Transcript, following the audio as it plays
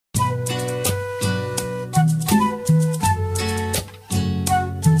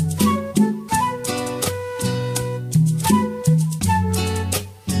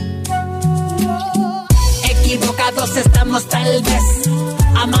estamos tal vez.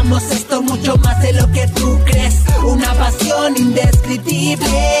 Amamos esto mucho más de lo que tú crees. Una pasión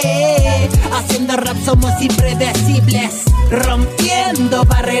indescriptible. Haciendo rap somos impredecibles, rompiendo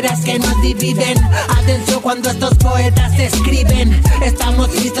barreras que nos dividen. Atención cuando estos poetas escriben.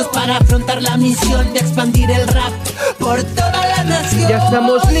 Estamos listos para afrontar la misión de expandir el rap por toda la nación. Ya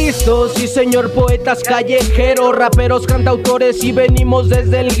estamos listos, sí señor, poetas callejeros, raperos, cantautores y venimos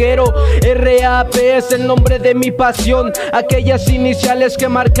desde el guero. RAP es el nombre de mi pasión, aquellas iniciales que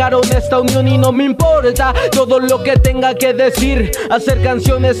marcaron esta unión. Y no me importa todo lo que tenga que decir, hacer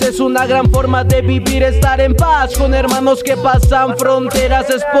canciones es una gran forma de vivir. Estar en paz con hermanos que pasan fronteras,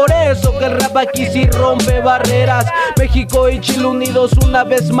 es por eso que el rap aquí sí rompe barreras. México y Chile unidos una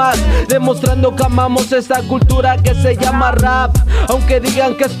vez más, demostrando que amamos esta cultura que se llama rap. Aunque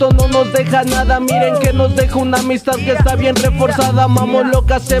digan que esto no nos deja nada, miren que nos deja una amistad que está bien reforzada. Amamos lo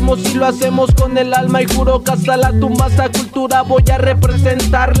que hacemos y lo hacemos con el alma, y juro que hasta la tumba esta cultura voy a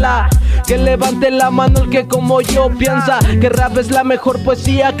representarla. Que levante la mano el que como yo piensa que rap es la mejor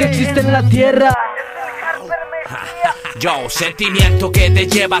poesía que existe en la tierra. Yo, sentimiento que te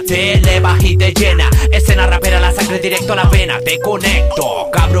lleva, te eleva y te llena. Escena rapera, la sangre directo a la vena. Te conecto,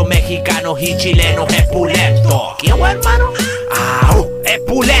 cabros mexicanos y chilenos espulento. ¿Quién fue, hermano?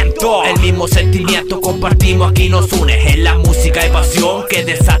 Espulento. El mismo sentimiento compartimos, aquí nos une. En la música hay pasión que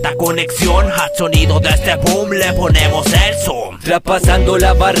desata conexión. Al sonido de este boom le ponemos el zoom. Traspasando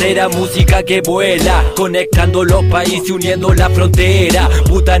la barrera, música que vuela, conectando los países, uniendo la frontera.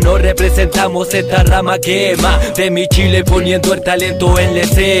 Butanos representamos esta rama quema de mi Chile, poniendo el talento en la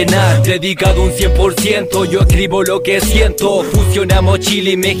escena. Dedicado un 100%, yo escribo lo que siento. Fusionamos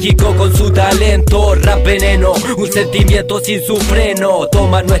Chile y México con su talento. Rap veneno, un sentimiento sin su freno.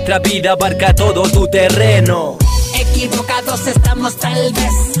 Toma nuestra vida, abarca todo tu terreno. Equivocados estamos tal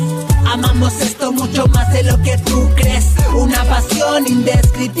vez. Amamos esto mucho más de lo que tú crees. Una pasión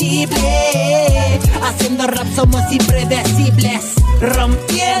indescriptible. Haciendo rap somos impredecibles,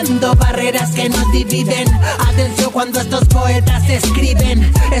 rompiendo barreras que nos dividen. Atención cuando estos poetas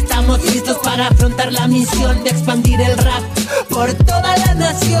escriben. Estamos listos para afrontar la misión de expandir el rap por toda la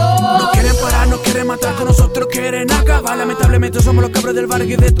nación. No quieren parar, no quieren matar, con nosotros quieren acabar. Lamentablemente somos los cabros del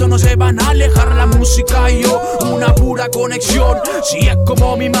barrio y de esto no se van a alejar. La música y yo, una pura conexión. Si es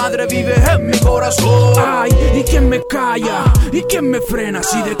como mi madre vive en mi corazón. Ay, ¿y quién me calla? ¿Y quién me frena?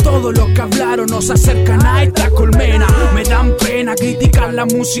 Si de todo lo que hablaron nos acercan a esta colmena. Me dan pena criticar la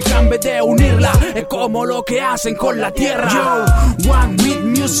música en vez de unirla. Es como lo que hacen con la tierra. Yo, one with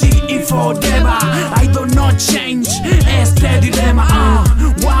music y forever. I don't not change este dilema.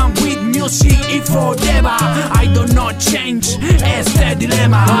 One with music y forever. I don't not change este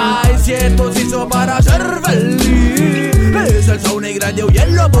dilema. Ay, si esto se hizo para ser feliz, es el sound y grande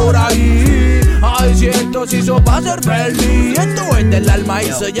huyendo por ahí. Ay, si esto se hizo para ser feliz, esto es del alma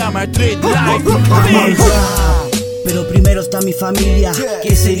y se llama Street Life. Pero primero está mi familia.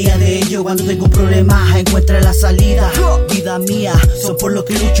 ¿Qué sería de ello cuando tengo un problema? Encuentra la salida. Vida mía, son por lo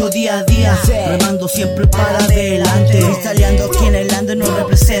que lucho día a día, remando siempre para adelante. Cristaleando aquí en el ande, no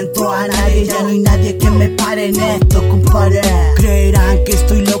represento a nadie. Ya no hay nadie que me pare en esto, compadre. Creerán que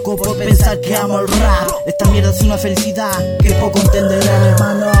estoy loco por pensar que amo el rap. Esta mierda es una felicidad que poco entenderán,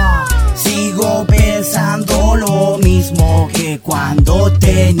 hermano. Sigo pensando lo mismo que cuando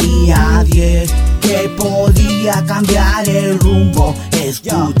tenía 10, que podía cambiar el rumbo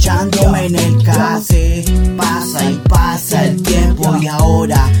escuchándome en el case. Pasa y pasa el tiempo y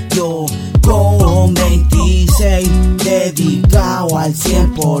ahora yo con 26 dedicado al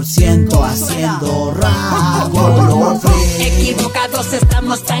 100% haciendo rap. Equivocados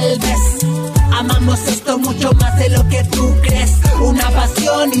estamos tal vez. Amamos esto mucho más de lo que tú crees. Una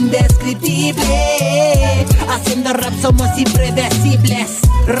pasión indescriptible. Haciendo rap somos impredecibles,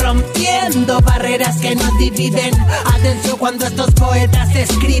 rompiendo barreras que nos dividen. Atención cuando estos poetas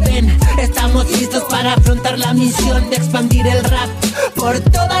escriben. Estamos listos para afrontar la misión de expandir el rap por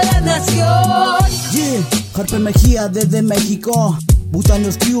toda la nación. Yeah, Harper Mejia desde México.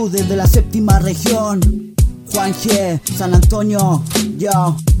 BUTANOS CREW desde la 7ª región. Juanjeh, San Antonio,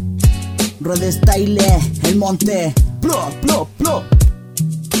 yo. Redestile, el monte. Plo, plo, plo.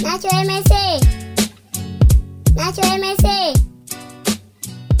 NAXHOMC. NAXHOMC.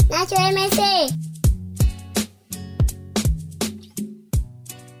 NAXHOMC.